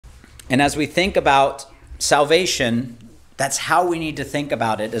And as we think about salvation, that's how we need to think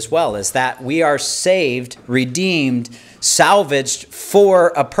about it as well, is that we are saved, redeemed, salvaged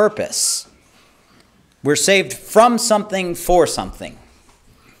for a purpose. We're saved from something for something.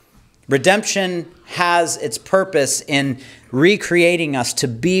 Redemption has its purpose in recreating us to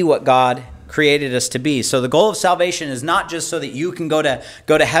be what God created us to be. So the goal of salvation is not just so that you can go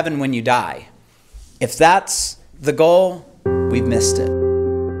to heaven when you die. If that's the goal, we've missed it.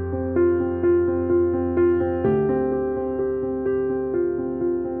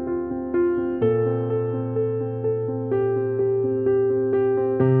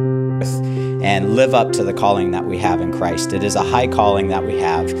 And live up to the calling that we have in Christ. It is a high calling that we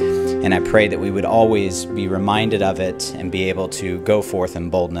have, and I pray that we would always be reminded of it and be able to go forth in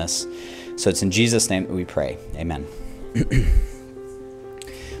boldness. So it's in Jesus' name that we pray. Amen.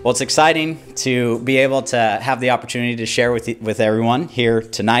 Well, it's exciting to be able to have the opportunity to share with everyone here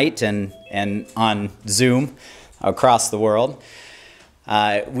tonight and on Zoom across the world.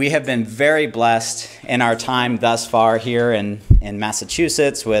 We have been very blessed in our time thus far here in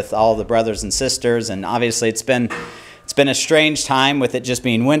Massachusetts with all the brothers and sisters, and obviously it's been a strange time with it just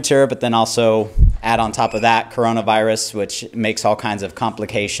being winter, but then also add on top of that coronavirus, which makes all kinds of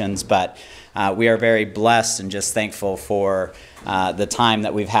complications. But we are very blessed and just thankful for the time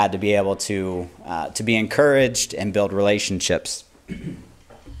that we've had to be able to be encouraged and build relationships.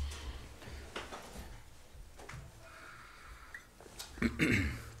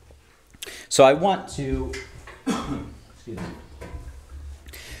 So I want to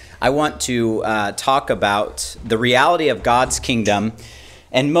talk about the reality of God's kingdom,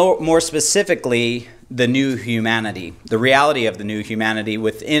 and more specifically, the new humanity, the reality of the new humanity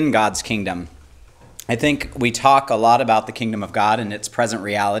within God's kingdom. I think we talk a lot about the kingdom of God and its present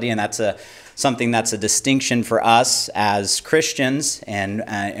reality, and that's something that's a distinction for us as Christians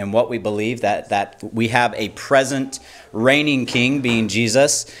and what we believe, that we have a present reigning king being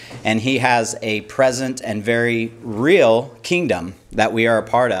Jesus, and he has a present and very real kingdom that we are a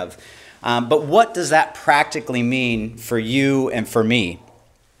part of. But what does that practically mean for you and for me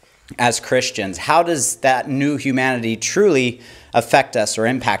as Christians? How does that new humanity truly affect us or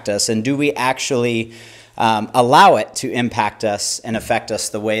impact us? And do we actually allow it to impact us and affect us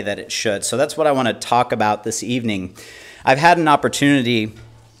the way that it should? So that's what I want to talk about this evening. I've had an opportunity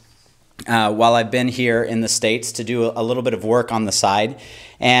while I've been here in the States to do a little bit of work on the side,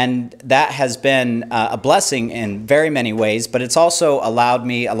 and that has been a blessing in very many ways, but it's also allowed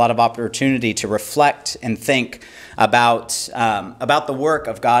me a lot of opportunity to reflect and think about the work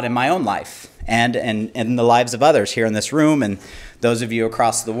of God in my own life and in the lives of others here in this room and those of you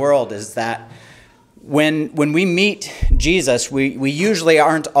across the world. Is that when we meet Jesus, we usually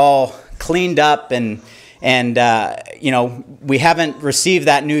aren't all cleaned up and we haven't received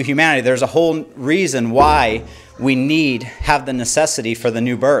that new humanity. There's a whole reason why we have the necessity for the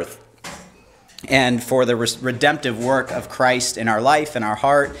new birth and for the redemptive work of Christ in our life, in our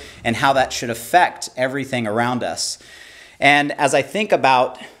heart, and how that should affect everything around us. And as I think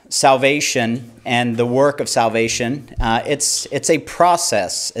about salvation and the work of salvation, it's a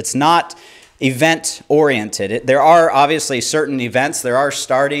process. It's not event-oriented. There are obviously certain events. There are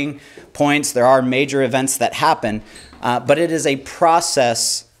starting points. There are major events that happen. But it is a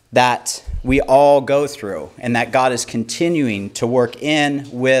process that we all go through and that God is continuing to work in,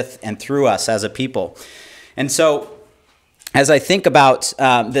 with, and through us as a people. And so as I think about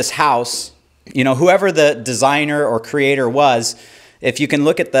this house, whoever the designer or creator was, if you can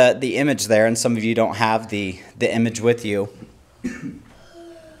look at the image there, and some of you don't have the image with you,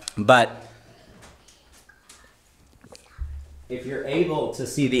 but if you're able to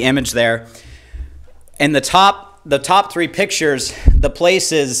see the image there, in the top three pictures, the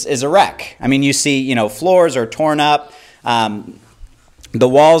place is a wreck. I mean, you see, floors are torn up, the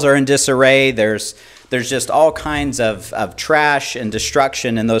walls are in disarray. There's just all kinds of trash and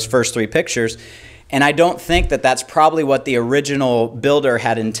destruction in those first three pictures. And I don't think that that's probably what the original builder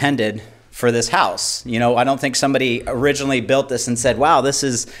had intended for this house. I don't think somebody originally built this and said, wow, this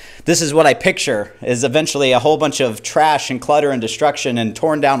is what I picture, is eventually a whole bunch of trash and clutter and destruction and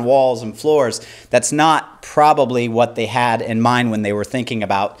torn down walls and floors. That's not probably what they had in mind when they were thinking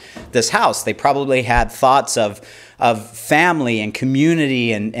about this house. They probably had thoughts of family and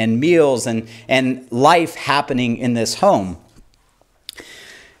community and meals and life happening in this home.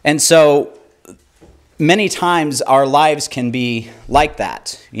 And so many times our lives can be like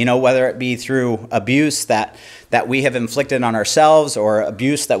that, whether it be through abuse that we have inflicted on ourselves or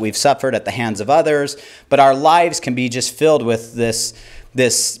abuse that we've suffered at the hands of others. But our lives can be just filled with this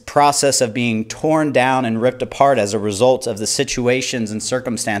this process of being torn down and ripped apart as a result of the situations and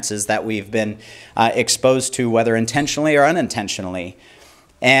circumstances that we've been exposed to, whether intentionally or unintentionally.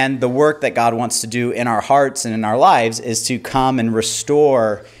 And the work that God wants to do in our hearts and in our lives is to come and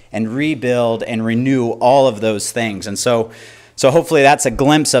restore and rebuild and renew all of those things. And so hopefully that's a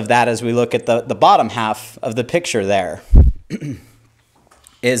glimpse of that as we look at the bottom half of the picture there.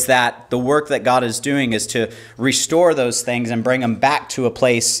 Is that the work that God is doing is to restore those things and bring them back to a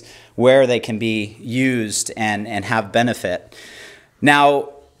place where they can be used and have benefit. Now,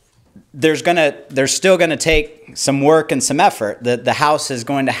 there's still going to take some work and some effort. The house is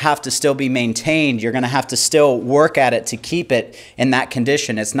going to have to still be maintained. You're going to have to still work at it to keep it in that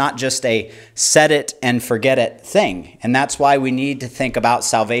condition. It's not just a set it and forget it thing. And that's why we need to think about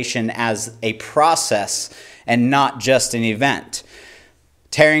salvation as a process and not just an event.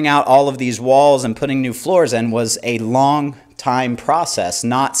 Tearing out all of these walls and putting new floors in was a long time process,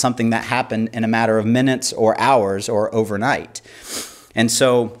 not something that happened in a matter of minutes or hours or overnight. And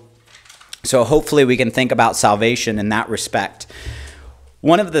so hopefully we can think about salvation in that respect.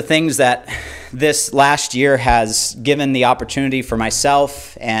 One of the things that this last year has given the opportunity for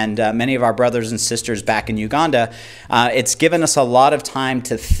myself and many of our brothers and sisters back in Uganda, it's given us a lot of time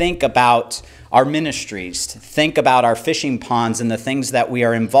to think about our ministries, to think about our fishing ponds and the things that we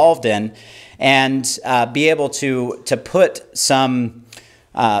are involved in, and be able to put some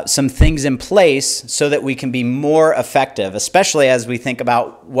things in place so that we can be more effective, especially as we think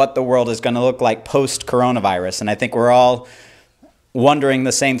about what the world is going to look like post-coronavirus. And I think we're all wondering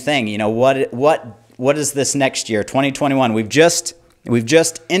the same thing. You know, what is this next year, 2021? We've just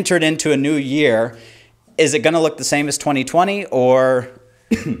entered into a new year. Is it going to look the same as 2020, or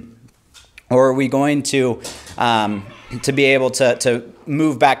are we going to be able to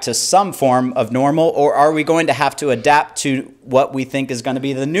move back to some form of normal, or are we going to have to adapt to what we think is going to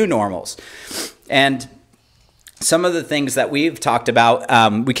be the new normals? And some of the things that we've talked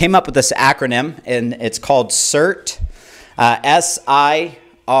about, we came up with this acronym, and it's called SIRT, S-I-R-T.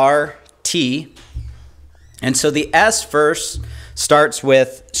 And so the S first starts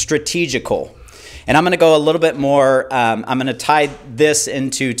with strategical. And I'm going to go a little bit more, I'm going to tie this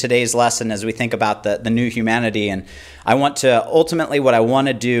into today's lesson as we think about the new humanity. And I want to, ultimately what I want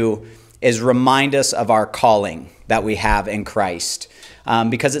to do is remind us of our calling that we have in Christ.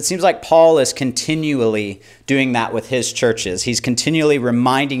 Because it seems like Paul is continually doing that with his churches. He's continually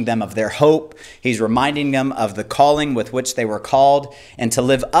reminding them of their hope. He's reminding them of the calling with which they were called and to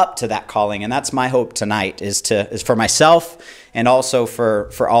live up to that calling. And that's my hope tonight, is for myself and also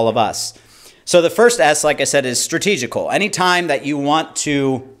for all of us. So the first S, like I said, is strategical. Anytime that you want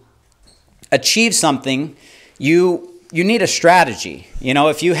to achieve something, you need a strategy. You know,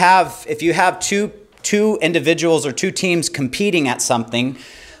 if you have two individuals or two teams competing at something,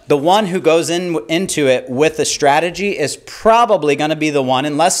 the one who goes into it with a strategy is probably going to be the one,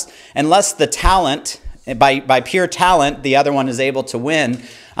 unless the talent, by pure talent, the other one is able to win.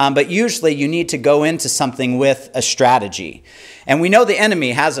 But usually you need to go into something with a strategy. And we know the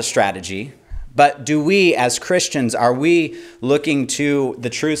enemy has a strategy. But do we, as Christians, are we looking to the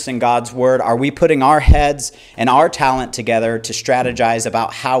truths in God's word? Are we putting our heads and our talent together to strategize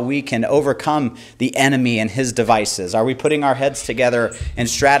about how we can overcome the enemy and his devices? Are we putting our heads together and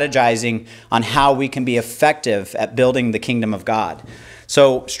strategizing on how we can be effective at building the kingdom of God?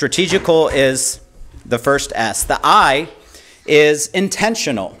 So strategical is the first S. The I is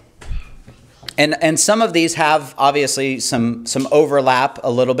intentional. And some of these have obviously some overlap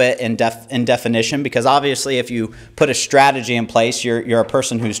a little bit in definition, because obviously if you put a strategy in place, you're a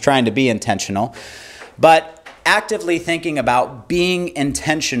person who's trying to be intentional. But actively thinking about being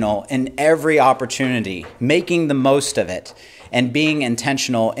intentional in every opportunity, making the most of it, and being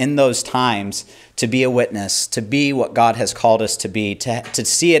intentional in those times to be a witness, to be what God has called us to be, to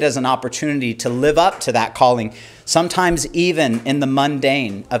see it as an opportunity to live up to that calling, sometimes even in the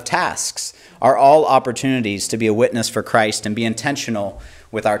mundane of tasks, are all opportunities to be a witness for Christ and be intentional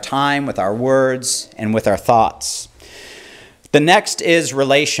with our time, with our words, and with our thoughts. The next is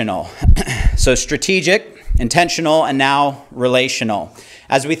relational. So strategic, intentional, and now relational.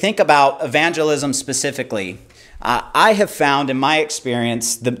 As we think about evangelism specifically, I have found in my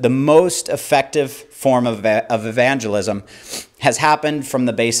experience the most effective form of evangelism has happened from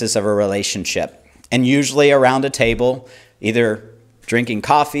the basis of a relationship, and usually around a table, either drinking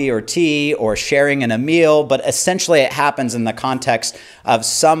coffee or tea or sharing in a meal, but essentially it happens in the context of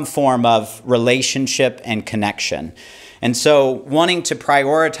some form of relationship and connection. And so wanting to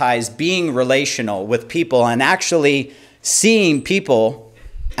prioritize being relational with people and actually seeing people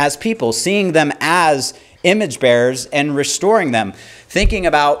as people, seeing them as image bearers and restoring them. thinking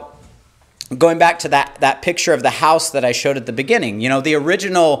about going back to that picture of the house that I showed at the beginning. The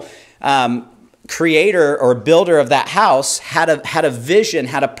original creator or builder of that house had a vision,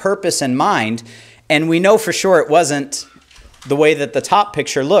 had a purpose in mind, and we know for sure it wasn't the way that the top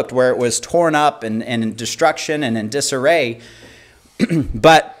picture looked, where it was torn up and in destruction and in disarray.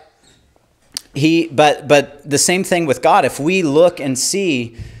 But the same thing with God. If we look and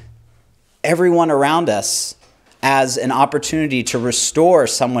see everyone around us as an opportunity to restore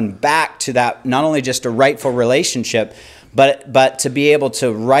someone back to that, not only just a rightful relationship, but to be able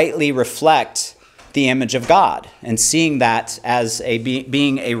to rightly reflect the image of God, and seeing that as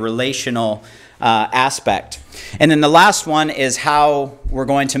being a relational aspect. And then the last one is how we're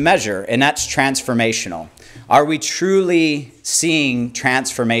going to measure, and that's transformational. Are we truly seeing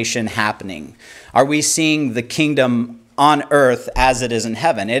transformation happening? Are we seeing the kingdom on earth as it is in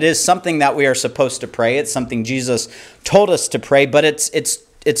heaven? It is something that we are supposed to pray. It's something Jesus told us to pray, but it's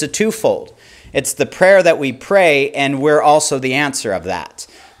a twofold. It's the prayer that we pray, and we're also the answer of that.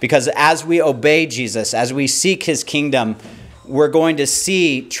 Because as we obey Jesus, as we seek his kingdom, we're going to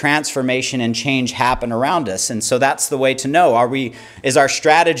see transformation and change happen around us. And so that's the way to know. Is our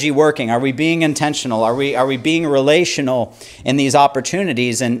strategy working? Are we being intentional? Are we being relational in these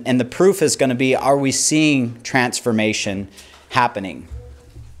opportunities? And the proof is going to be, are we seeing transformation happening?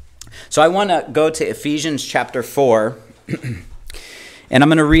 So I want to go to Ephesians chapter 4, and I'm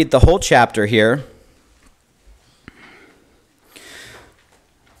going to read the whole chapter here.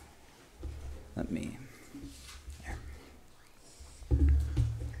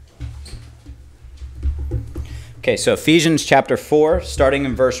 Okay, so Ephesians chapter 4, starting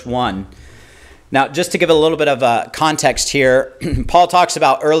in verse 1. Now, just to give a little bit of context here, Paul talks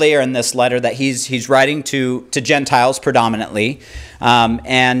about earlier in this letter that he's writing to Gentiles predominantly.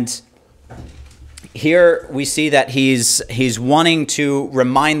 And here we see that he's wanting to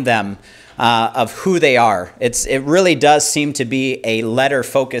remind them of who they are. It really does seem to be a letter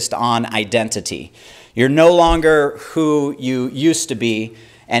focused on identity. You're no longer who you used to be,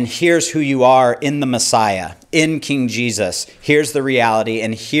 and here's who you are in the Messiah, in King Jesus. Here's the reality,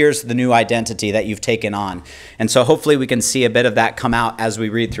 and here's the new identity that you've taken on. And so hopefully we can see a bit of that come out as we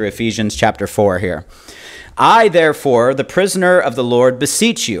read through Ephesians chapter 4 here. I, therefore, the prisoner of the Lord,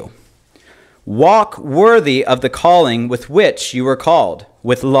 beseech you, walk worthy of the calling with which you were called,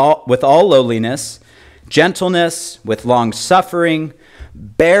 with all lowliness, gentleness, with long-suffering,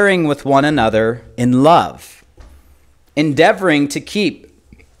 bearing with one another in love, endeavoring to keep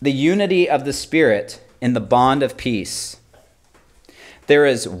the unity of the Spirit in the bond of peace. There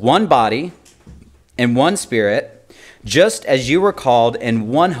is one body and one Spirit, just as you were called in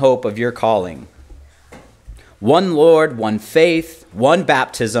one hope of your calling. One Lord, one faith, one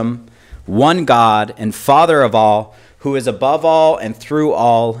baptism, one God and Father of all, who is above all and through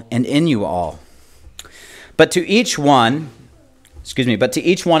all and in you all. But to each one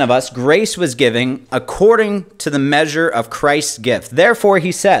of us, grace was given according to the measure of Christ's gift. Therefore,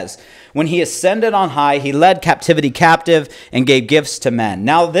 he says, when he ascended on high, he led captivity captive and gave gifts to men.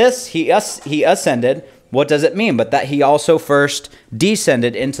 Now this, he ascended, what does it mean? But that he also first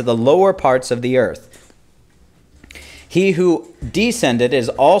descended into the lower parts of the earth. He who descended is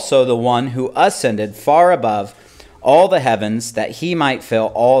also the one who ascended far above all the heavens, that he might fill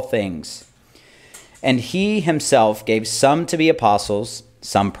all things. And he himself gave some to be apostles,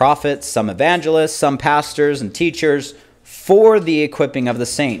 some prophets, some evangelists, some pastors and teachers, for the equipping of the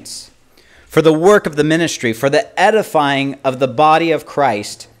saints, for the work of the ministry, for the edifying of the body of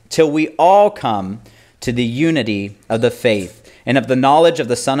Christ, till we all come to the unity of the faith and of the knowledge of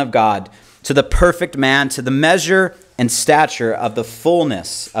the Son of God, to the perfect man, to the measure and stature of the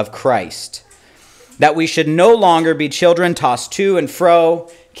fullness of Christ, that we should no longer be children tossed to and fro,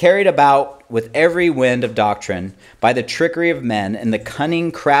 carried about with every wind of doctrine, by the trickery of men and the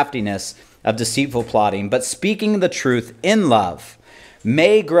cunning craftiness of deceitful plotting, but speaking the truth in love,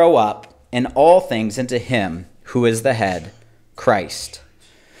 may grow up in all things into him who is the head, Christ,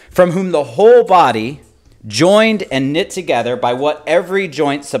 from whom the whole body, joined and knit together by what every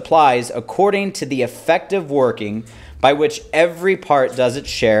joint supplies, according to the effective working by which every part does its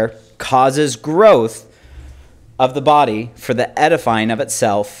share, causes growth of the body for the edifying of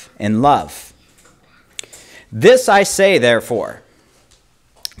itself in love. This I say, therefore,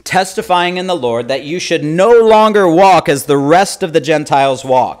 testifying in the Lord, that you should no longer walk as the rest of the Gentiles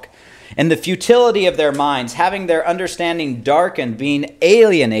walk, in the futility of their minds, having their understanding darkened, being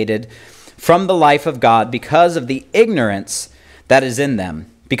alienated from the life of God because of the ignorance that is in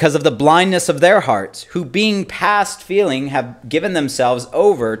them, because of the blindness of their hearts, who being past feeling have given themselves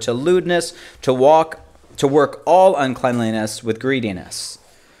over to lewdness, to walk to work all uncleanliness with greediness.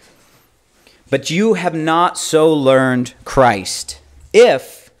 But you have not so learned Christ,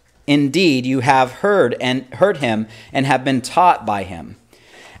 if indeed you have heard him and have been taught by him,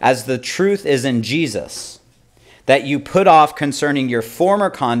 as the truth is in Jesus, that you put off concerning your former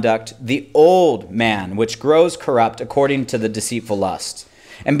conduct the old man, which grows corrupt according to the deceitful lust,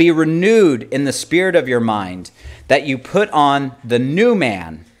 and be renewed in the spirit of your mind, that you put on the new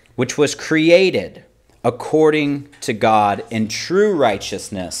man, which was created according to God in true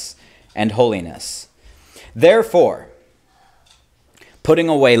righteousness and holiness. Therefore, putting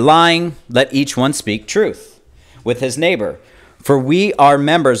away lying, let each one speak truth with his neighbor, for we are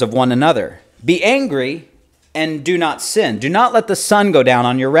members of one another. Be angry and do not sin. Do not let the sun go down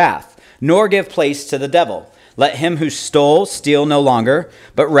on your wrath, nor give place to the devil. Let him who stole steal no longer,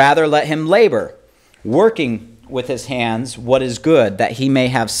 but rather let him labor, working with his hands what is good, that he may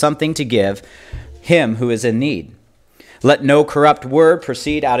have something to give him who is in need. Let no corrupt word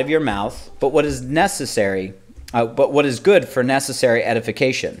proceed out of your mouth, but what is good for necessary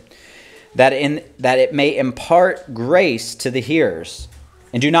edification, that it may impart grace to the hearers.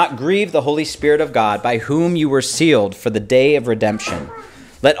 And do not grieve the Holy Spirit of God, by whom you were sealed for the day of redemption.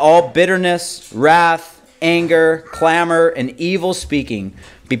 Let all bitterness, wrath, anger, clamor, and evil speaking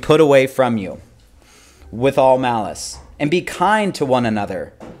be put away from you, with all malice. And be kind to one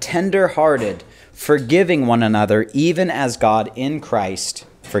another, tender-hearted, forgiving one another, even as God in Christ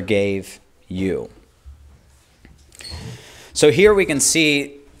forgave you. So here we can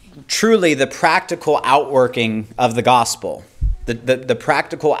see truly the practical outworking of the gospel. The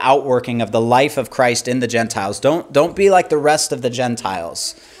practical outworking of the life of Christ in the Gentiles. Don't be like the rest of the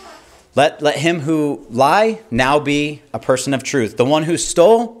Gentiles. Let him who lie now be a person of truth. The one who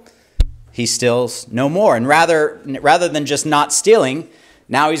stole, he steals no more. And rather than just not stealing,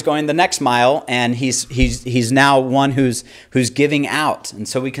 now he's going the next mile, and he's now one who's giving out. And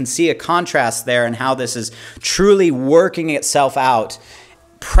so we can see a contrast there in how this is truly working itself out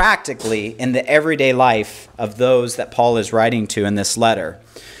practically in the everyday life of those that Paul is writing to in this letter.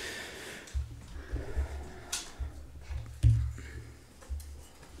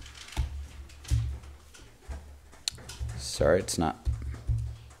 Sorry, it's not.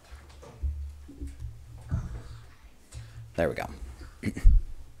 There we go.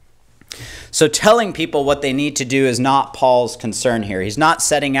 So telling people what they need to do is not Paul's concern here. He's not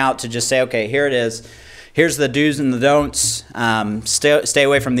setting out to just say, okay, here it is. Here's the do's and the don'ts. Stay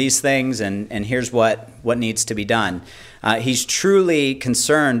away from these things, and here's what needs to be done. He's truly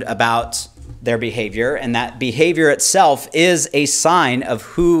concerned about their behavior, and that behavior itself is a sign of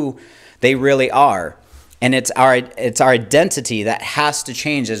who they really are. And it's our identity that has to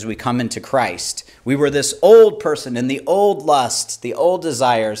change as we come into Christ. We were this old person in the old lusts, the old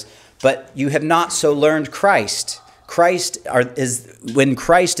desires, but you have not so learned Christ. When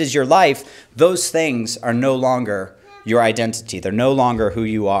Christ is your life, those things are no longer your identity. They're no longer who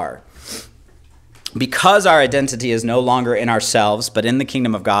you are. Because our identity is no longer in ourselves, but in the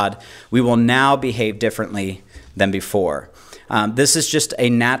kingdom of God, we will now behave differently than before. This is just a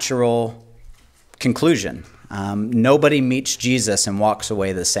natural conclusion. Nobody meets Jesus and walks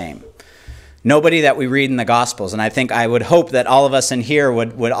away the same. Nobody that we read in the Gospels, and I would hope that all of us in here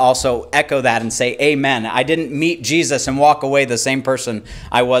would also echo that and say, amen. I didn't meet Jesus and walk away the same person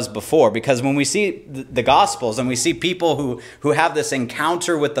I was before. Because when we see the Gospels and we see people who have this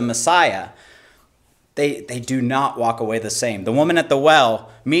encounter with the Messiah, they do not walk away the same. The woman at the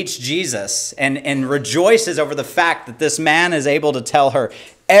well meets Jesus and rejoices over the fact that this man is able to tell her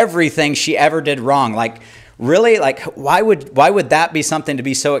everything she ever did wrong. Really? Why would that be something to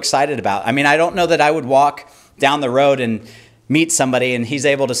be so excited about? I mean, I don't know that I would walk down the road and meet somebody and he's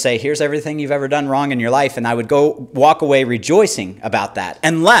able to say, here's everything you've ever done wrong in your life, and I would walk away rejoicing about that,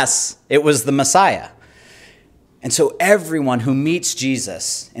 unless it was the Messiah. And so everyone who meets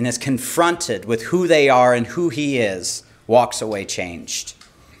Jesus and is confronted with who they are and who he is walks away changed.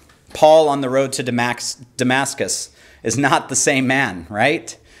 Paul on the road to Damascus is not the same man,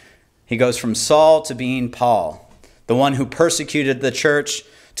 right? He goes from Saul to being Paul, the one who persecuted the church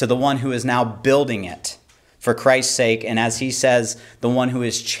to the one who is now building it for Christ's sake. And as he says, the one who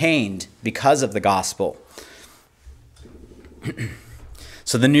is chained because of the gospel.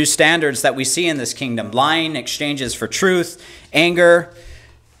 So the new standards that we see in this kingdom, lying exchanges for truth, anger.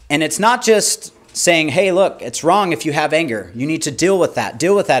 And it's not just saying, hey, look, it's wrong if you have anger. You need to deal with that.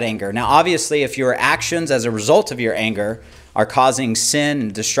 Deal with that anger. Now, obviously, if your actions as a result of your anger are causing sin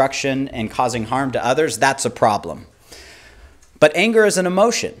and destruction and causing harm to others, that's a problem. But anger is an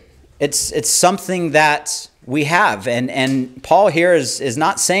emotion. It's something that we have. And Paul here is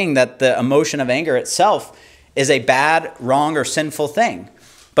not saying that the emotion of anger itself is a bad, wrong, or sinful thing.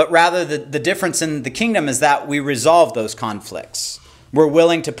 But rather the difference in the kingdom is that we resolve those conflicts. We're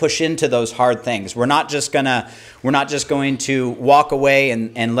willing to push into those hard things. We're not just going to walk away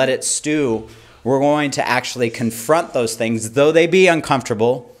and let it stew. We're going to actually confront those things, though they be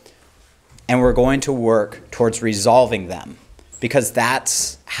uncomfortable, and we're going to work towards resolving them, because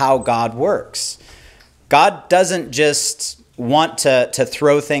that's how God works. God doesn't just want to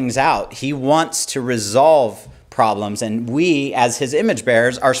throw things out. He wants to resolve problems, and we, as his image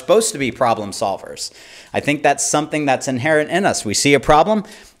bearers, are supposed to be problem solvers. I think that's something that's inherent in us. We see a problem,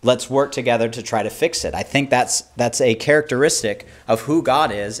 let's work together to try to fix it. I think that's a characteristic of who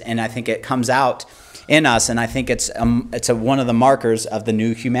God is, and I think it comes out in us, and I think it's one of the markers of the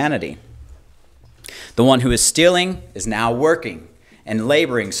new humanity. The one who is stealing is now working and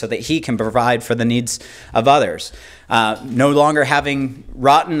laboring so that he can provide for the needs of others. No longer having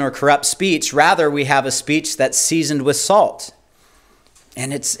rotten or corrupt speech, rather we have a speech that's seasoned with salt.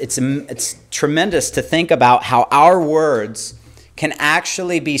 And it's tremendous to think about how our words can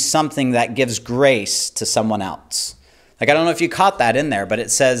actually be something that gives grace to someone else. Like, I don't know if you caught that in there, but it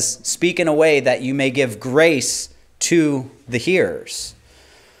says, speak in a way that you may give grace to the hearers.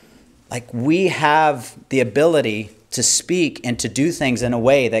 Like, we have the ability to speak and to do things in a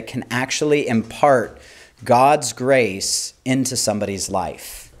way that can actually impart God's grace into somebody's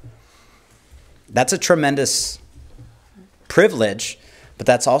life. That's a tremendous privilege, but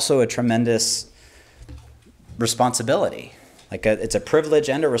that's also a tremendous responsibility. It's a privilege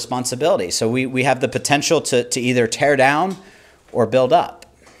and a responsibility. So we have the potential to either tear down or build up.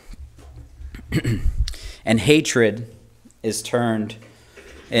 And hatred is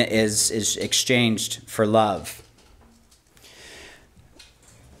exchanged for love.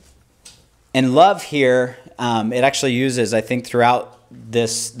 And love here, it actually uses, I think throughout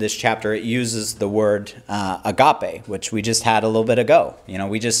this chapter, it uses the word agape, which we just had a little bit ago.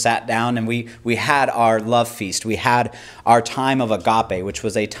 We just sat down and we had our love feast. We had our time of agape, which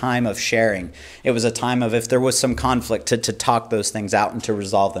was a time of sharing. It was a time of, if there was some conflict, to talk those things out and to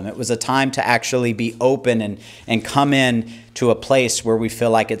resolve them. It was a time to actually be open and come in to a place where we feel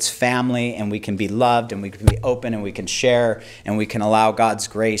like it's family and we can be loved and we can be open and we can share and we can allow God's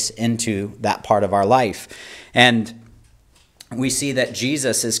grace into that part of our life. And we see that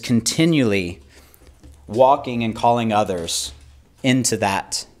Jesus is continually walking and calling others into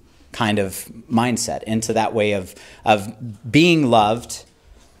that kind of mindset, into that way of being loved,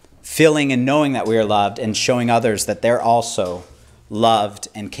 feeling and knowing that we are loved, and showing others that they're also loved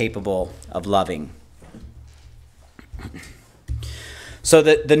and capable of loving. So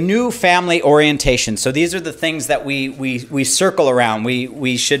the new family orientation. So these are the things that we circle around.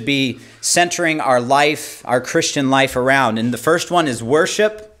 We should be centering our life, our Christian life around. And the first one is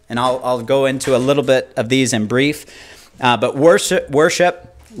worship. And I'll go into a little bit of these in brief. But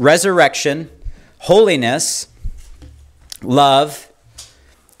worship, resurrection, holiness, love,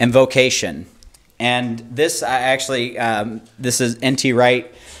 and vocation. And this this is N.T.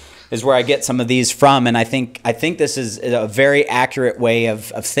 Wright, is where I get some of these from, and I think this is a very accurate way of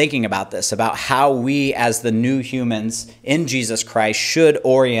thinking about this, about how we as the new humans in Jesus Christ should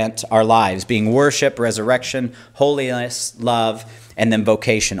orient our lives, being worship, resurrection, holiness, love, and then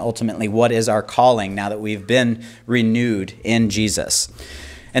vocation. Ultimately, what is our calling now that we've been renewed in Jesus?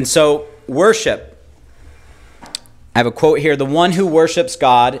 And so, worship. I have a quote here: "The one who worships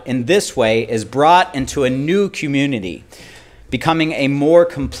God in this way is brought into a new community, becoming a more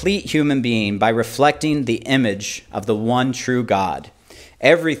complete human being by reflecting the image of the one true God.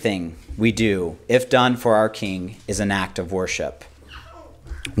 Everything we do, if done for our King, is an act of worship."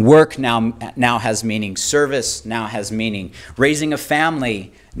 Work now has meaning. Service now has meaning. Raising a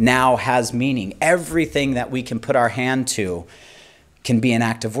family now has meaning. Everything that we can put our hand to can be an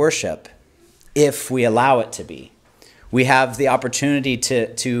act of worship if we allow it to be. We have the opportunity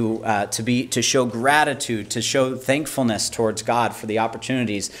to show gratitude, to show thankfulness towards God for the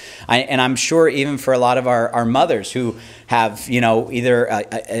opportunities. And I'm sure even for a lot of our mothers who have,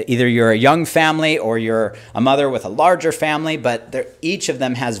 either you're a young family or you're a mother with a larger family, but each of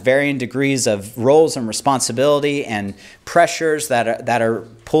them has varying degrees of roles and responsibility and pressures that are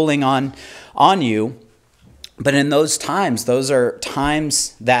pulling on you. But in those are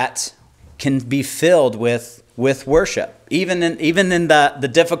times that can be filled with worship, even in the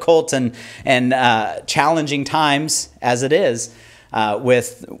difficult and challenging times as it is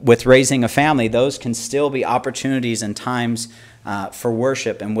with raising a family. Those can still be opportunities and times for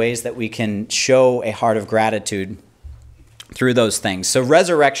worship and ways that we can show a heart of gratitude through those things. So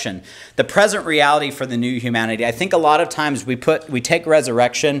resurrection, the present reality for the new humanity. I think a lot of times we take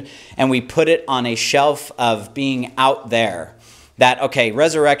resurrection and we put it on a shelf of being out there. That, okay,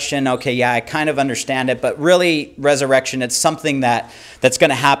 resurrection, okay, yeah, I kind of understand it, but really resurrection, it's something that's going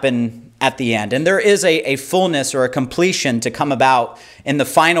to happen at the end. And there is a fullness or a completion to come about in the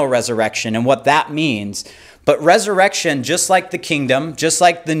final resurrection and what that means. But resurrection, just like the kingdom, just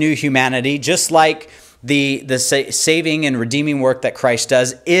like the new humanity, just like the saving and redeeming work that Christ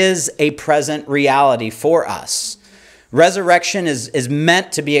does, is a present reality for us. Resurrection is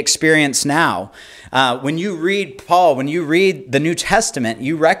meant to be experienced now. When you read Paul, when you read the New Testament,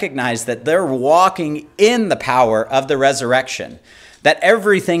 you recognize that they're walking in the power of the resurrection, that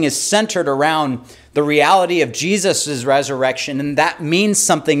everything is centered around the reality of Jesus' resurrection, and that means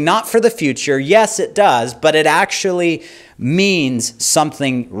something not for the future. Yes, it does, but it actually means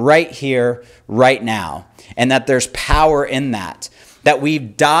something right here, right now, and that there's power in that. That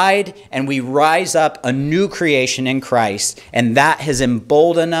we've died and we rise up a new creation in Christ, and that has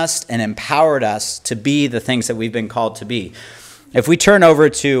emboldened us and empowered us to be the things that we've been called to be. If we turn over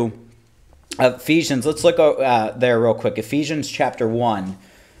to Ephesians, let's look there real quick. Ephesians chapter 1.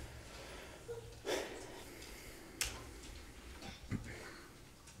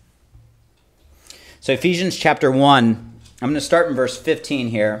 So Ephesians chapter 1, I'm going to start in verse 15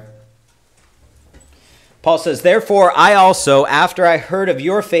 here. Paul says, "Therefore I also, after I heard of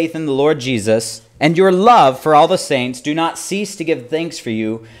your faith in the Lord Jesus and your love for all the saints, do not cease to give thanks for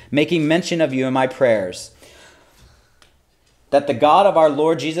you, making mention of you in my prayers, that the God of our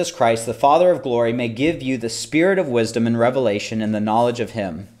Lord Jesus Christ, the Father of glory, may give you the spirit of wisdom and revelation in the knowledge of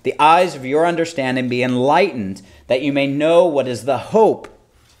him, the eyes of your understanding be enlightened, that you may know what is the hope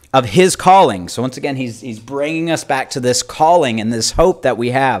of his calling." So once again, he's bringing us back to this calling and this hope that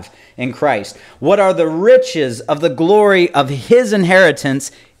we have in Christ. "What are the riches of the glory of his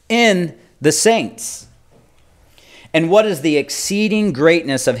inheritance in the saints? And what is the exceeding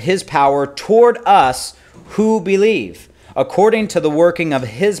greatness of his power toward us who believe, according to the working of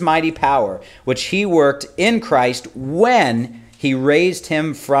his mighty power, which he worked in Christ when he raised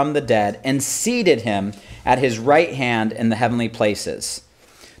him from the dead and seated him at his right hand in the heavenly places."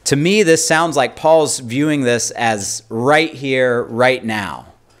 To me, this sounds like Paul's viewing this as right here, right now.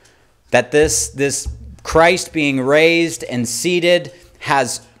 That this Christ being raised and seated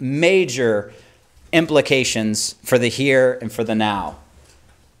has major implications for the here and for the now.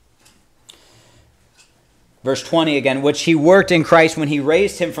 Verse 20 again, "which he worked in Christ when he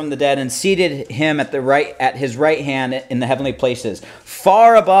raised him from the dead and seated him at his right hand in the heavenly places,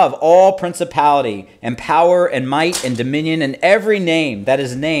 far above all principality and power and might and dominion and every name that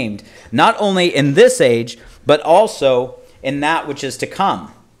is named, not only in this age, but also in that which is to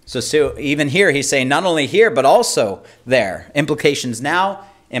come." So even here he's saying not only here, but also there. Implications now,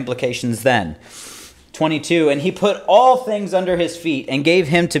 implications then. 22, "and he put all things under his feet and gave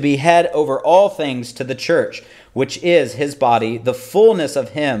him to be head over all things to the church, which is his body, the fullness of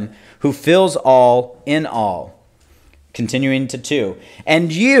him who fills all in all." Continuing to 2,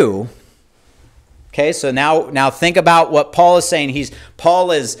 "and you," okay, so now think about what Paul is saying.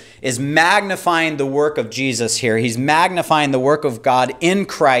 Paul is magnifying the work of Jesus here. He's magnifying the work of God in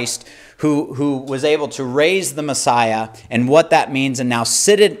Christ, who was able to raise the Messiah and what that means, and now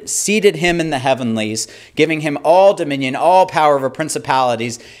seated him in the heavenlies, giving him all dominion, all power over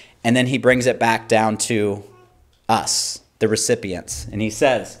principalities, and then he brings it back down to us, the recipients. And he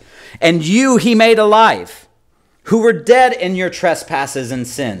says, "And you he made alive, who were dead in your trespasses and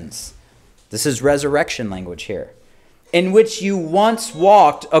sins." This is resurrection language here. "In which you once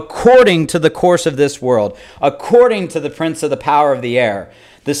walked according to the course of this world, according to the prince of the power of the air,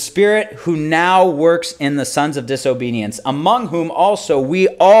 the spirit who now works in the sons of disobedience, among whom also we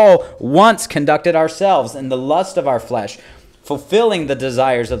all once conducted ourselves in the lust of our flesh, fulfilling the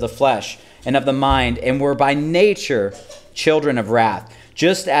desires of the flesh and of the mind, and were by nature children of wrath,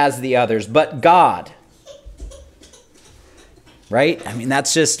 just as the others. But God," right? I mean,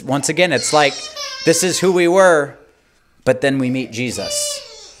 that's just, once again, it's like this is who we were, but then we meet Jesus.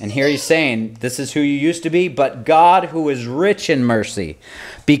 And here he's saying, this is who you used to be, but God, who is rich in mercy,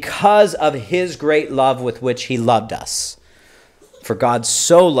 because of his great love with which he loved us. For God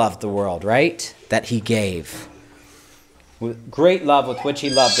so loved the world, right? That he gave. With great love with which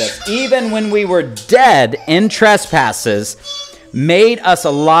he loved us, even when we were dead in trespasses, made us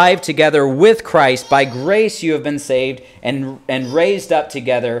alive together with Christ. By grace you have been saved and raised up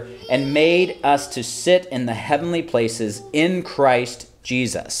together, and made us to sit in the heavenly places in Christ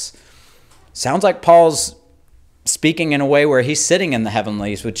Jesus. Sounds like Paul's speaking in a way where he's sitting in the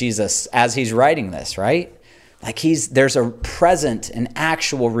heavenlies with Jesus as he's writing this, right? Like there's a present and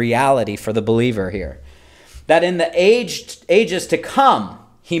actual reality for the believer here. That in the ages to come,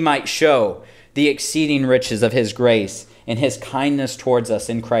 he might show the exceeding riches of his grace and his kindness towards us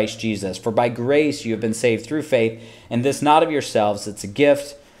in Christ Jesus. For by grace you have been saved through faith, and this not of yourselves, it's a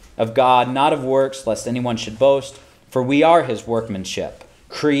gift of God, not of works, lest anyone should boast. For we are his workmanship,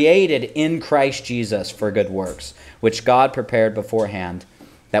 created in Christ Jesus for good works, which God prepared beforehand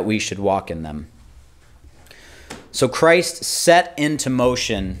that we should walk in them. So Christ set into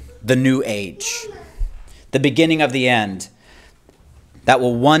motion the new age, the beginning of the end, that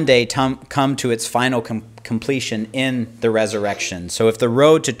will one day come to its final completion in the resurrection. So if the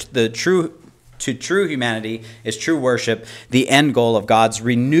road to true humanity is true worship, the end goal of God's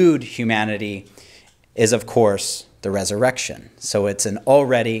renewed humanity is, of course, the resurrection. So it's an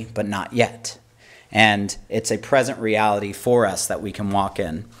already but not yet. And it's a present reality for us that we can walk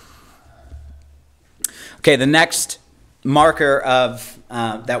in. Okay, the next marker of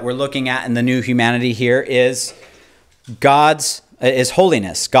that we're looking at in the new humanity here is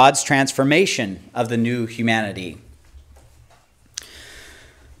holiness, God's transformation of the new humanity.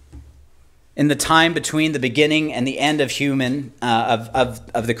 In the time between the beginning and the end of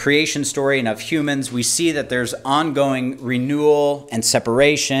of the creation story and of humans, we see that there's ongoing renewal and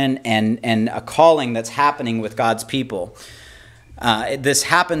separation and a calling that's happening with God's people. This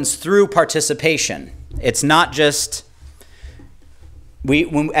happens through participation. It's not just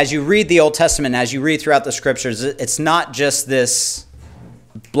as you read the Old Testament, as you read throughout the scriptures, it's not just this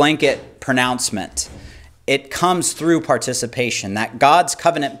blanket pronouncement. It comes through participation, that God's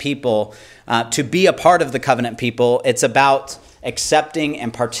covenant people, to be a part of the covenant people, it's about accepting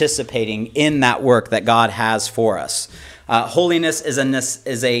and participating in that work that God has for us. Holiness is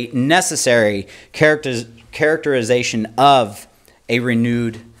a necessary characterization of a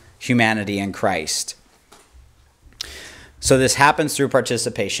renewed humanity in Christ. So this happens through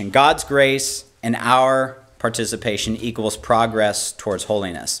participation. God's grace and our participation equals progress towards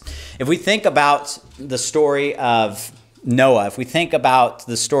holiness. If we think about the story of Noah, if we think about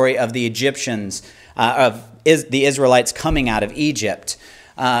the story of the Egyptians, the Israelites coming out of Egypt,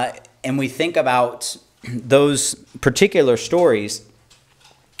 and we think about those particular stories,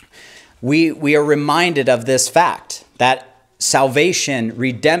 we are reminded of this fact that salvation,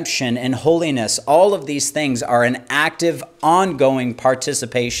 redemption, and holiness, all of these things are an active, ongoing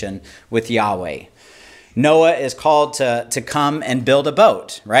participation with Yahweh. Noah is called to come and build a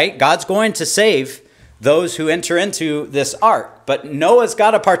boat, right? God's going to save those who enter into this ark, but Noah's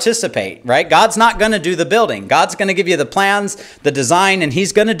got to participate, right? God's not going to do the building. God's going to give you the plans, the design, and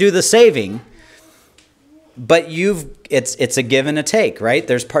he's going to do the saving. But it's a give and a take, right?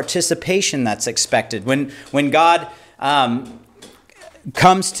 There's participation that's expected. When God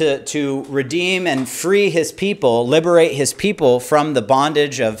comes to redeem and free his people, liberate his people from the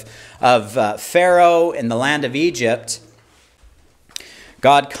bondage of Pharaoh in the land of Egypt,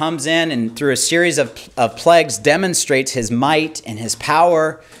 God comes in and through a series of plagues demonstrates his might and his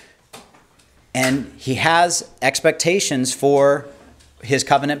power, and he has expectations for his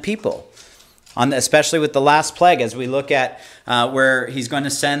covenant people. Especially with the last plague, as we look at where he's going to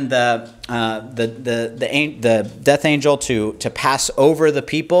send the death angel to pass over the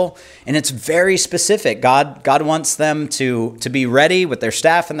people, and it's very specific. God wants them to be ready with their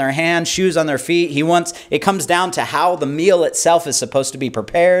staff in their hand, shoes on their feet. It comes down to how the meal itself is supposed to be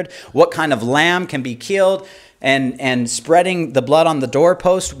prepared, what kind of lamb can be killed, and spreading the blood on the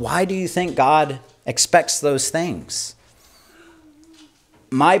doorpost. Why do you think God expects those things?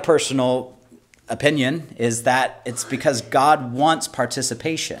 My personal opinion is that it's because God wants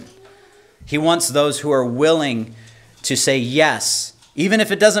participation. He wants those who are willing to say yes, even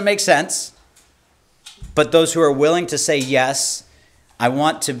if it doesn't make sense, but those who are willing to say yes, I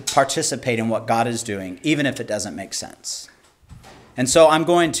want to participate in what God is doing, even if it doesn't make sense. And so I'm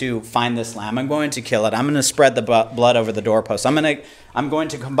going to find this lamb. I'm going to kill it. I'm going to spread the blood over the doorpost. I'm going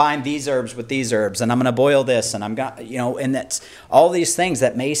to combine these herbs with these herbs, and I'm going to boil this, and and that's all these things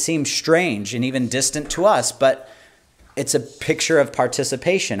that may seem strange and even distant to us, but it's a picture of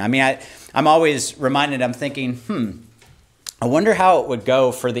participation. I mean, I'm always reminded. I'm thinking, I wonder how it would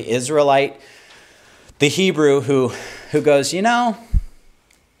go for the Israelite, the Hebrew who goes,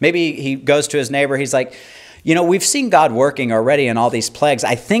 maybe he goes to his neighbor. He's like, we've seen God working already in all these plagues.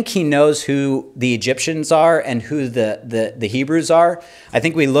 I think he knows who the Egyptians are and who the Hebrews are. I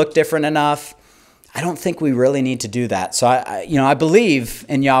think we look different enough. I don't think we really need to do that. So I believe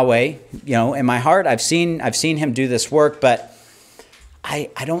in Yahweh. In my heart, I've seen him do this work, but I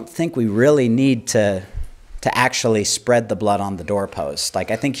don't think we really need to actually spread the blood on the doorpost. Like,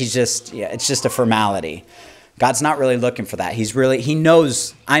 I think it's just a formality. God's not really looking for that. He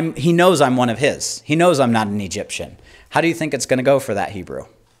knows I'm one of his. He knows I'm not an Egyptian. How do you think it's going to go for that Hebrew?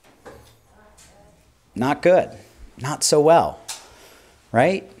 Not good. Not so well.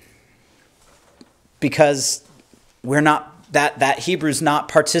 Right? Because that Hebrew's not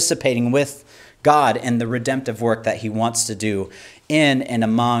participating with God in the redemptive work that he wants to do in and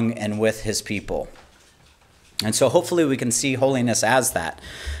among and with his people. And so hopefully we can see holiness as that.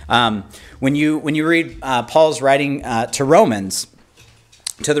 When you read Paul's writing to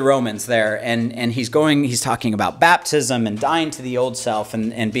the Romans there, and he's talking about baptism and dying to the old self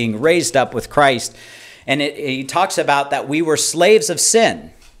and being raised up with Christ. And he talks about that we were slaves of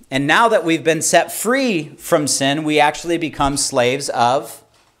sin. And now that we've been set free from sin, we actually become slaves of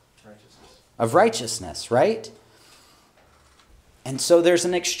righteousness, right? And so there's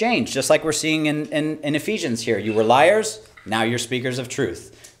an exchange, just like we're seeing in Ephesians here. You were liars, now you're speakers of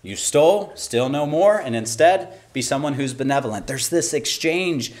truth. You stole, still no more, and instead be someone who's benevolent. There's this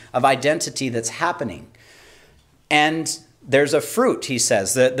exchange of identity that's happening. And there's a fruit, he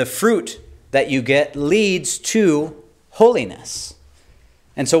says. The fruit that you get leads to holiness.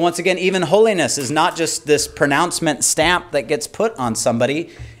 And so once again, even holiness is not just this pronouncement stamp that gets put on somebody.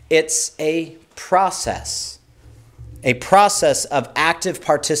 It's a process of active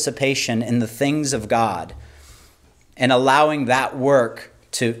participation in the things of God and allowing that work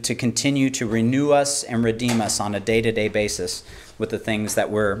to continue to renew us and redeem us on a day-to-day basis with the things that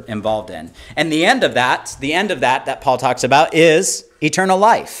we're involved in. And the end of that Paul talks about is eternal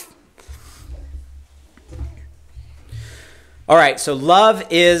life. All right, so love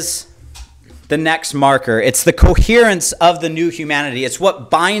is the next marker. It's the coherence of the new humanity. It's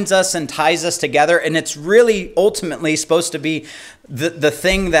what binds us and ties us together, and it's really ultimately supposed to be the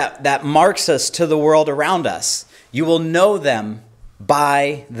thing that marks us to the world around us. You will know them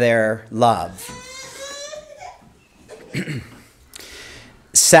by their love.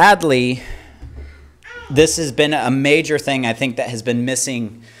 Sadly, this has been a major thing I think that has been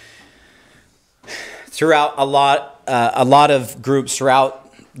missing throughout a lot of groups, throughout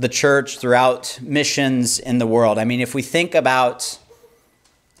the church, throughout missions in the world. I mean, if we think about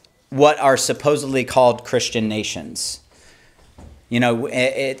what are supposedly called Christian nations,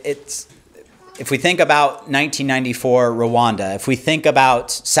 it's if we think about 1994 Rwanda, if we think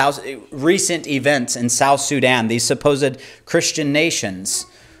about recent events in South Sudan, these supposed Christian nations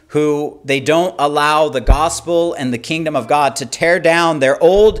who they don't allow the gospel and the kingdom of God to tear down their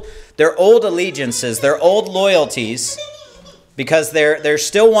old allegiances, their old loyalties, because they're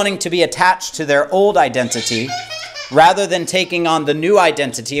still wanting to be attached to their old identity rather than taking on the new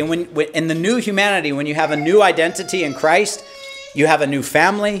identity. And when in the new humanity, when you have a new identity in Christ, you have a new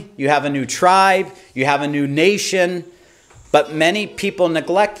family, you have a new tribe, you have a new nation. But many people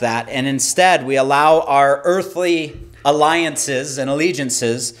neglect that, and instead we allow our earthly alliances and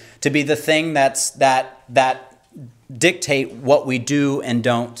allegiances to be the thing that dictate what we do and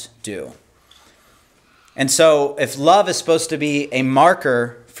don't do. And so if love is supposed to be a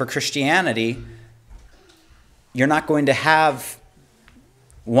marker for Christianity, you're not going to have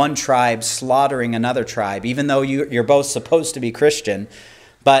one tribe slaughtering another tribe, even though you're both supposed to be Christian.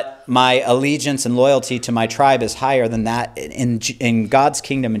 But my allegiance and loyalty to my tribe is higher than that. In God's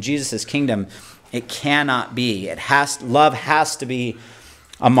kingdom, in Jesus' kingdom, it cannot be. Love has to be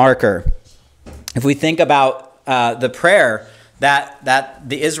a marker. If we think about the prayer that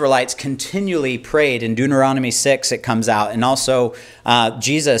the Israelites continually prayed in Deuteronomy 6, it comes out. And also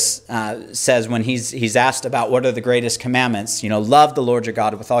Jesus says when he's asked about what are the greatest commandments, love the Lord your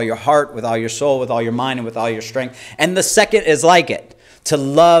God with all your heart, with all your soul, with all your mind, and with all your strength. And the second is like it, to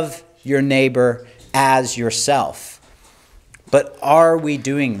love your neighbor as yourself. But are we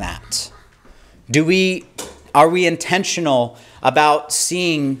doing that? Are we intentional about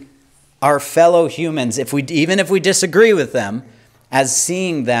seeing our fellow humans, even if we disagree with them, as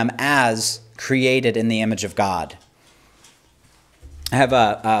seeing them as created in the image of God? I have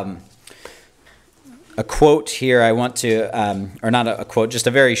a quote here I want to, or not a quote, just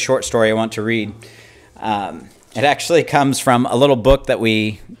a very short story I want to read. It actually comes from a little book that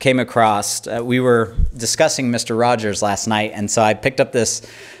we came across. We were discussing Mr. Rogers last night, and so I picked up this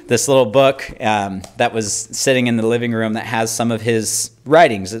little book that was sitting in the living room that has some of his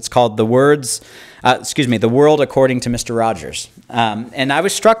writings. It's called The World According to Mr. Rogers. And I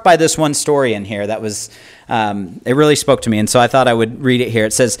was struck by this one story in here that was, it really spoke to me, and so I thought I would read it here.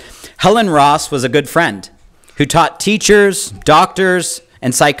 It says, Helen Ross was a good friend who taught teachers, doctors,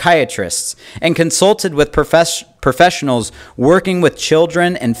 and psychiatrists, and consulted with professionals working with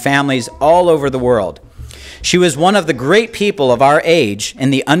children and families all over the world. She was one of the great people of our age in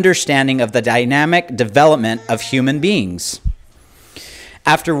the understanding of the dynamic development of human beings.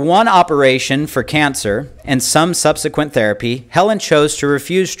 After one operation for cancer and some subsequent therapy, Helen chose to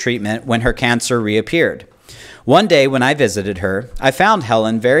refuse treatment when her cancer reappeared. One day when I visited her, I found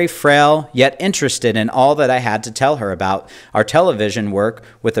Helen very frail yet interested in all that I had to tell her about our television work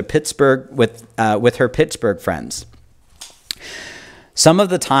with her Pittsburgh friends. Some of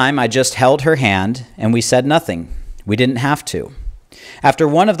the time I just held her hand and we said nothing. We didn't have to. After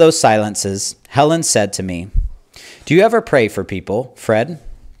one of those silences, Helen said to me, "Do you ever pray for people, Fred?"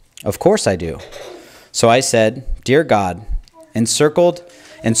 "Of course I do." So I said, "Dear God,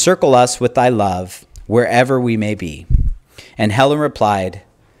 encircle us with thy love wherever we may be." And Helen replied,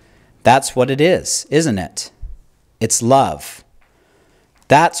 "That's what it is, isn't it? It's love.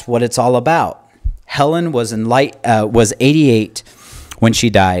 That's what it's all about." Helen was 88 when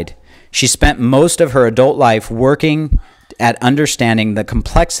she died. She spent most of her adult life working at understanding the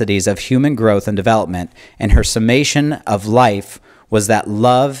complexities of human growth and development, and her summation of life was that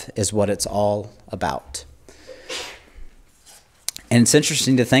love is what it's all about. And it's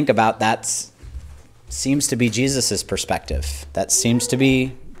interesting to think about that. Seems to be Jesus' perspective. That seems to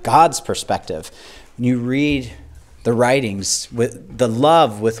be God's perspective. When you read the writings, with the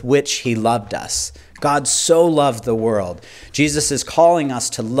love with which he loved us. God so loved the world. Jesus is calling us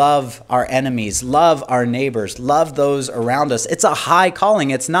to love our enemies, love our neighbors, love those around us. It's a high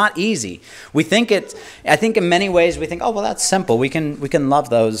calling. It's not easy. I think in many ways we think, oh, well, that's simple. We can love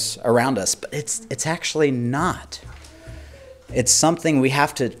those around us. But it's actually not. It's something we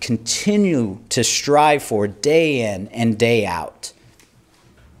have to continue to strive for day in and day out.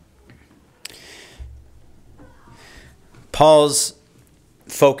 Paul's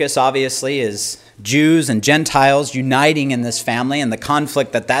focus, obviously, is Jews and Gentiles uniting in this family and the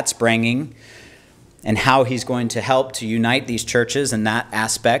conflict that that's bringing, and how he's going to help to unite these churches in that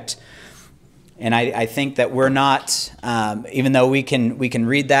aspect. And I think that we're not, even though we can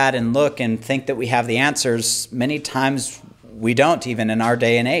read that and look and think that we have the answers, many times we don't, even in our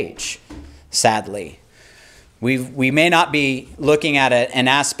day and age, sadly. We may not be looking at an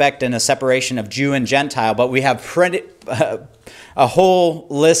aspect and a separation of Jew and Gentile, but we have a whole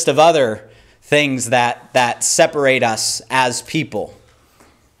list of other things that separate us as people.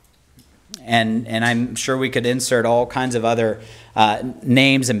 And I'm sure we could insert all kinds of other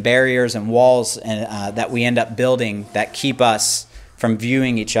names and barriers and walls that we end up building that keep us from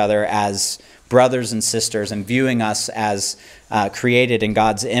viewing each other as brothers and sisters and viewing us as created in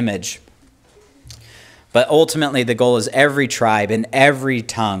God's image. But ultimately, the goal is every tribe and every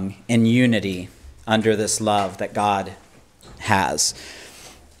tongue in unity under this love that God has.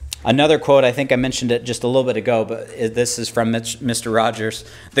 Another quote, I think I mentioned it just a little bit ago, but this is from Mr. Rogers.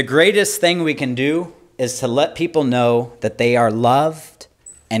 "The greatest thing we can do is to let people know that they are loved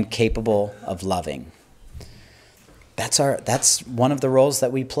and capable of loving." That's one of the roles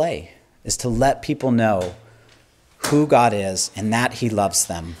that we play, is to let people know who God is and that he loves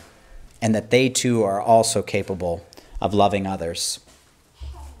them, and that they too are also capable of loving others.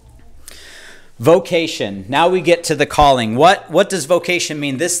 Vocation. Now we get to the calling. What does vocation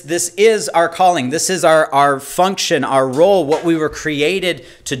mean? This is our calling. This is our function, our role, what we were created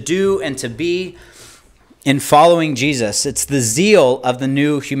to do and to be in following Jesus. It's the zeal of the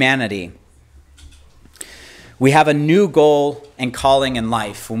new humanity. We have a new goal and calling in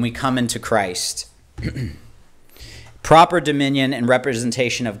life when we come into Christ. Proper dominion and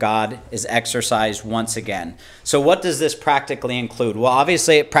representation of God is exercised once again. So what does this practically include? Well,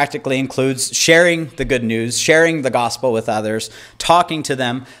 obviously it practically includes sharing the good news, sharing the gospel with others, talking to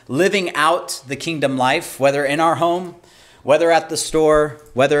them, living out the kingdom life, whether in our home, whether at the store,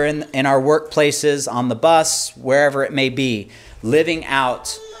 whether in our workplaces, on the bus, wherever it may be, living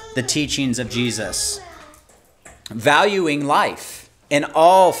out the teachings of Jesus. Valuing life in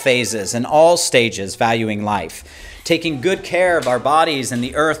all phases, in all stages, valuing life. Taking good care of our bodies and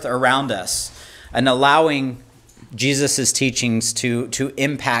the earth around us, and allowing Jesus' teachings to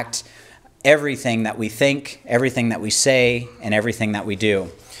impact everything that we think, everything that we say, and everything that we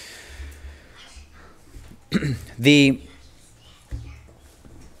do.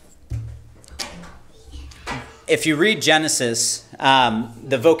 If you read Genesis,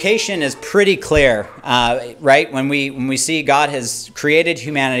 the vocation is pretty clear, right? When we see God has created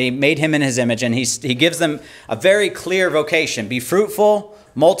humanity, made him in his image, and he gives them a very clear vocation. Be fruitful,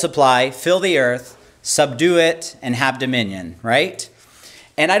 multiply, fill the earth, subdue it, and have dominion, right?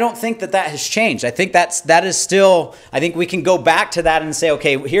 And I don't think that has changed. I think that is still, I think we can go back to that and say,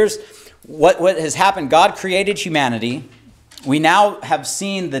 okay, here's what has happened. God created humanity. We now have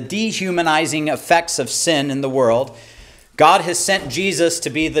seen the dehumanizing effects of sin in the world. God has sent Jesus to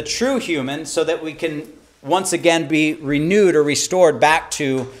be the true human so that we can once again be renewed or restored back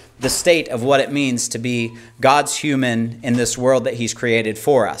to the state of what it means to be God's human in this world that he's created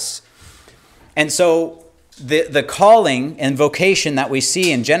for us. And so the calling and vocation that we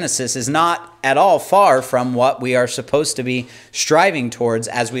see in Genesis is not at all far from what we are supposed to be striving towards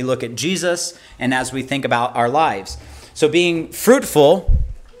as we look at Jesus and as we think about our lives. So being fruitful,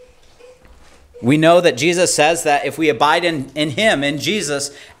 we know that Jesus says that if we abide in him, in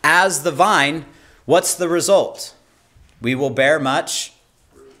Jesus, as the vine, what's the result? We will bear much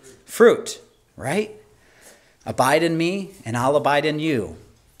fruit, right? Abide in me and I'll abide in you.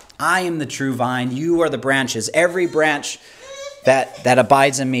 I am the true vine, you are the branches. Every branch that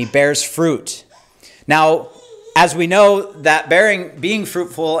abides in me bears fruit. Now, as we know, that being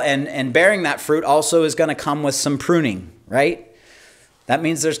fruitful and bearing that fruit also is going to come with some pruning, right? That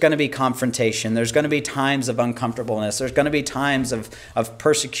means there's going to be confrontation. There's going to be times of uncomfortableness. There's going to be times of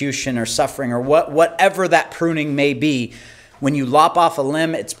persecution or suffering or whatever that pruning may be. When you lop off a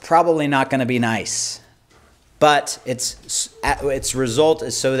limb, it's probably not going to be nice. But its result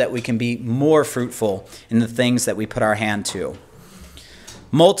is so that we can be more fruitful in the things that we put our hand to.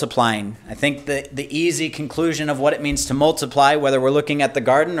 Multiplying. I think the easy conclusion of what it means to multiply, whether we're looking at the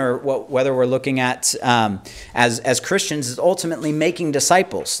garden or whether we're looking at as Christians, is ultimately making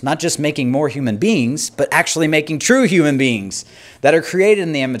disciples. Not just making more human beings, but actually making true human beings that are created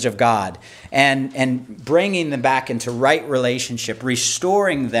in the image of God and bringing them back into right relationship,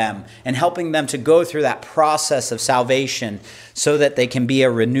 restoring them and helping them to go through that process of salvation so that they can be a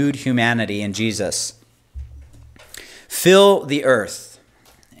renewed humanity in Jesus. Fill the earth.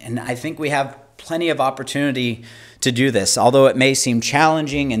 And I think we have plenty of opportunity to do this, although it may seem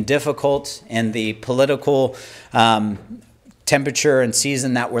challenging and difficult in the political temperature and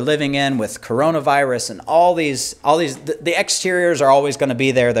season that we're living in with coronavirus and all these, the exteriors are always going to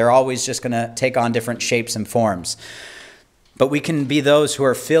be there. They're always just going to take on different shapes and forms. But we can be those who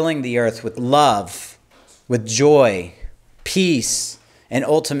are filling the earth with love, with joy, peace, and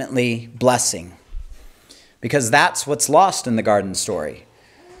ultimately blessing. Because that's what's lost in the garden story.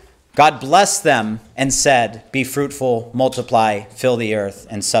 God blessed them and said, be fruitful, multiply, fill the earth,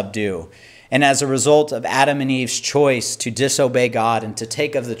 and subdue. And as a result of Adam and Eve's choice to disobey God and to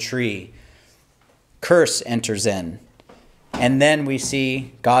take of the tree, curse enters in. And then we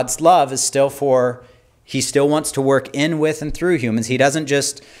see God's love is still he still wants to work in, with, and through humans. He doesn't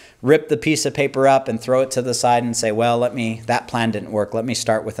just rip the piece of paper up and throw it to the side and say, well, that plan didn't work. Let me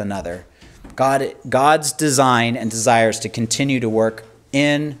start with another. God's design and desires to continue to work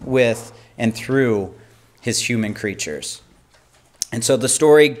in, with, and through his human creatures. And so the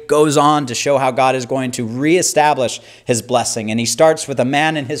story goes on to show how God is going to reestablish his blessing. And he starts with a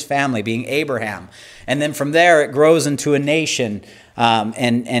man and his family, being Abraham. And then from there, it grows into a nation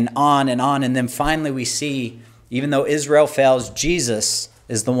and on and on. And then finally we see, even though Israel fails, Jesus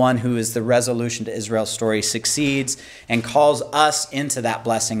is the one who is the resolution to Israel's story, succeeds and calls us into that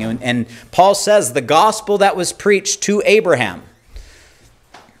blessing. And Paul says the gospel that was preached to Abraham,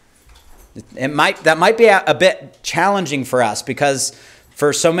 that might be a bit challenging for us, because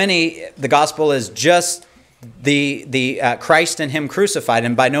for so many the gospel is just the Christ and him crucified,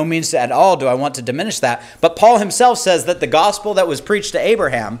 and by no means at all do I want to diminish that. But Paul himself says that the gospel that was preached to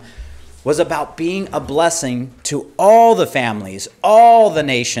Abraham was about being a blessing to all the families, all the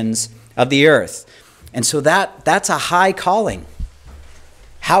nations of the earth. And so that's a high calling.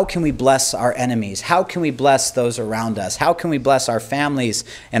 How can we bless our enemies? How can we bless those around us? How can we bless our families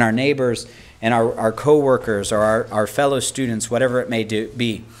and our neighbors and our co-workers or our fellow students, whatever it may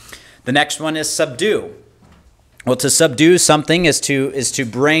be? The next one is subdue. Well, to subdue something is to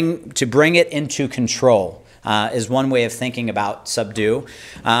bring it into control. Is one way of thinking about subdue.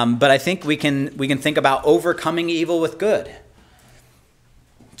 But I think we can think about overcoming evil with good.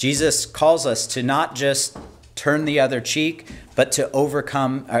 Jesus calls us to not just turn the other cheek, but to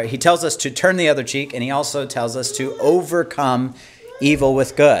overcome. He tells us to turn the other cheek, and he also tells us to overcome evil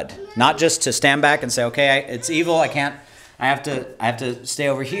with good. Not just to stand back and say, okay, it's evil, I have to stay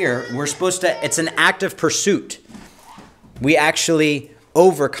over here. We're supposed to, it's an active pursuit. We actually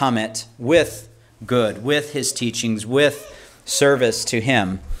overcome it with good, with his teachings, with service to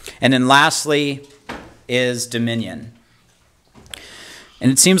him. And then lastly is dominion.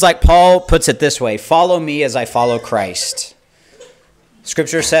 And it seems like Paul puts it this way: follow me as I follow Christ.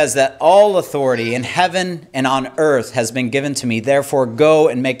 Scripture says that all authority in heaven and on earth has been given to me. Therefore, go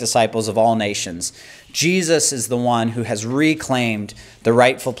and make disciples of all nations. Jesus is the one who has reclaimed the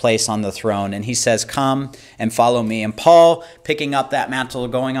rightful place on the throne. And he says, come and follow me. And Paul, picking up that mantle,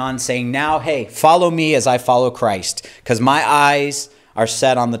 going on, saying, now, hey, follow me as I follow Christ, because my eyes are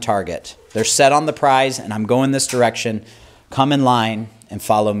set on the target. They're set on the prize, and I'm going this direction. Come in line and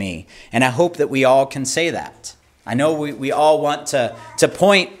follow me. And I hope that we all can say that. I know we all want to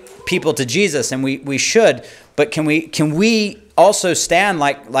point people to Jesus, and we should, but can we also stand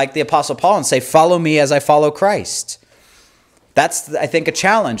like the Apostle Paul and say, follow me as I follow Christ? That's, I think, a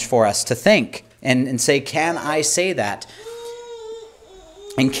challenge for us to think and say, can I say that?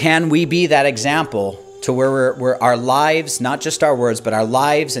 And can we be that example to where our lives, not just our words, but our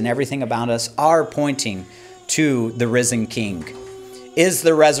lives and everything about us are pointing to the risen King? Is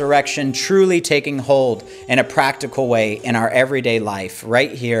the resurrection truly taking hold in a practical way in our everyday life, right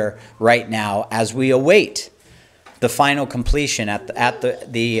here, right now, as we await the final completion at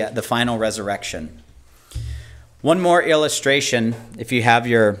the final resurrection? One more illustration, if you have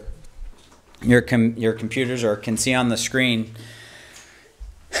your computers or can see on the screen,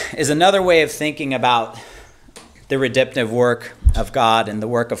 is another way of thinking about the redemptive work of God and the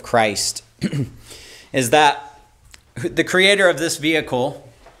work of Christ. Is that the creator of this vehicle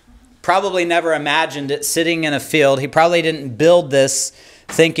probably never imagined it sitting in a field. He probably didn't build this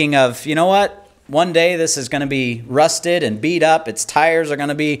thinking of, you know what, one day this is going to be rusted and beat up. Its tires are going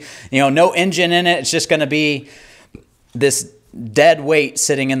to be, no engine in it. It's just going to be this dead weight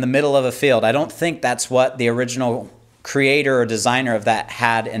sitting in the middle of a field. I don't think that's what the original creator or designer of that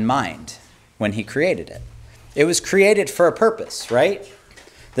had in mind when he created it. It was created for a purpose, right?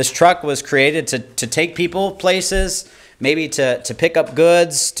 This truck was created to take people places, maybe to pick up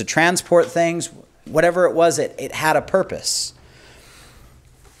goods, to transport things. Whatever it was, it had a purpose.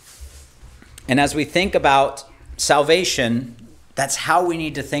 And as we think about salvation, that's how we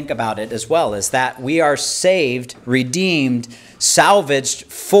need to think about it as well, is that we are saved, redeemed, salvaged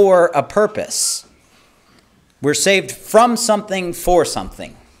for a purpose. We're saved from something for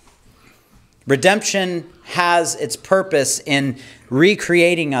something. Redemption has its purpose in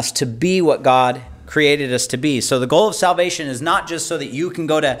recreating us to be what God created us to be. So the goal of salvation is not just so that you can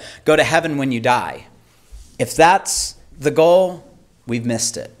go to heaven when you die. If that's the goal, we've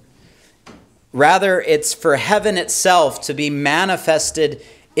missed it. Rather, it's for heaven itself to be manifested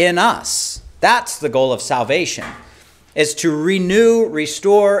in us. That's the goal of salvation, is to renew,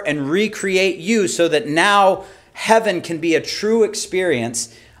 restore, and recreate you so that now heaven can be a true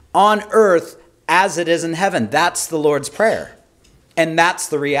experience on earth as it is in heaven. That's the Lord's Prayer. And that's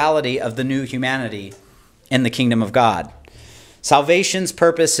the reality of the new humanity in the kingdom of God. Salvation's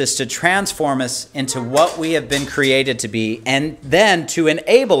purpose is to transform us into what we have been created to be, and then to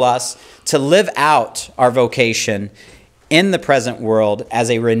enable us to live out our vocation in the present world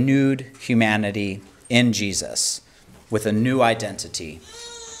as a renewed humanity in Jesus, with a new identity,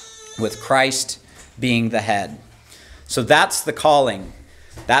 with Christ being the head. So that's the calling.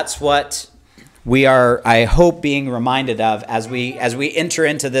 That's what we are, I hope, being reminded of as we enter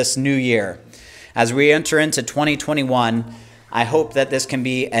into this new year. As we enter into 2021, I hope that this can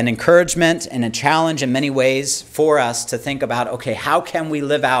be an encouragement and a challenge in many ways for us to think about, okay, how can we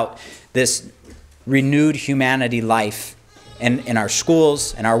live out this renewed humanity life in our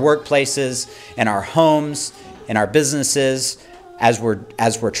schools, in our workplaces, in our homes, in our businesses, as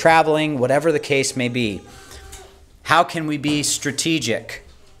we're traveling, whatever the case may be. How can we be strategic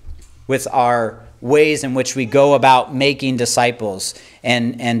with our ways in which we go about making disciples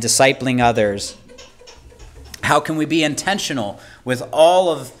and discipling others? How can we be intentional with all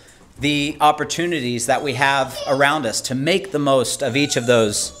of the opportunities that we have around us to make the most of each of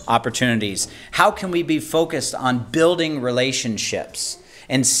those opportunities? How can we be focused on building relationships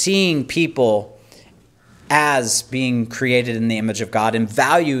and seeing people as being created in the image of God and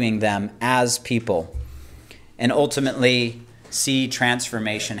valuing them as people, and ultimately see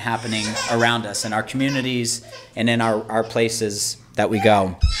transformation happening around us in our communities and in our places that we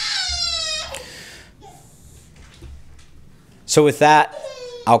go? So with that,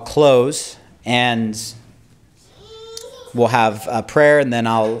 I'll close and we'll have a prayer, and then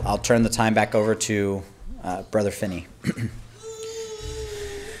I'll turn the time back over to Brother Finney.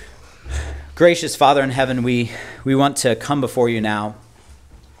 Gracious Father in heaven, we want to come before you now.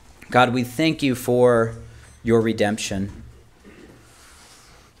 God, we thank you for your redemption.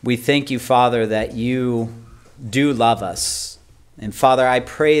 We thank you, Father, that you do love us. And Father, I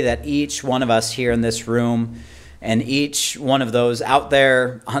pray that each one of us here in this room and each one of those out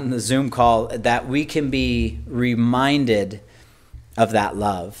there on the Zoom call, that we can be reminded of that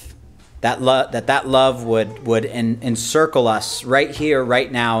love. That love would encircle us right here,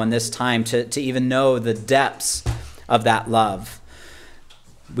 right now, in this time, to even know the depths of that love.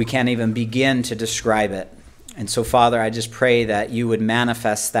 We can't even begin to describe it. And so, Father, I just pray that you would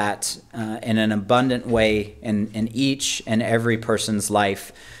manifest that in an abundant way in each and every person's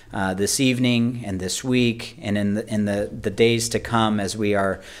life this evening and this week and in the days to come as we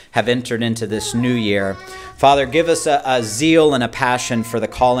have entered into this new year. Father, give us a zeal and a passion for the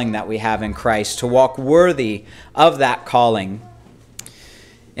calling that we have in Christ, to walk worthy of that calling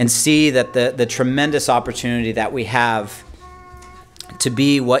and see that the tremendous opportunity that we have to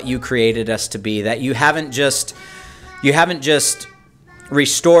be what you created us to be, that you haven't just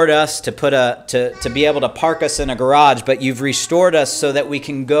restored us to be able to park us in a garage, but you've restored us so that we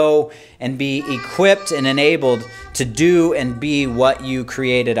can go and be equipped and enabled to do and be what you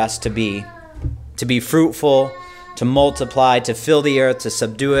created us to be fruitful, to multiply, to fill the earth, to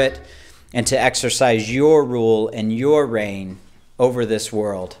subdue it, and to exercise your rule and your reign over this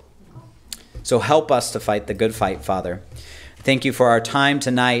world. So help us to fight the good fight, Father. Thank you for our time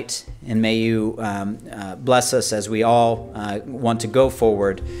tonight, and may you bless us as we all want to go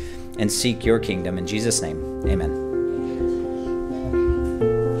forward and seek your kingdom. In Jesus' name, amen.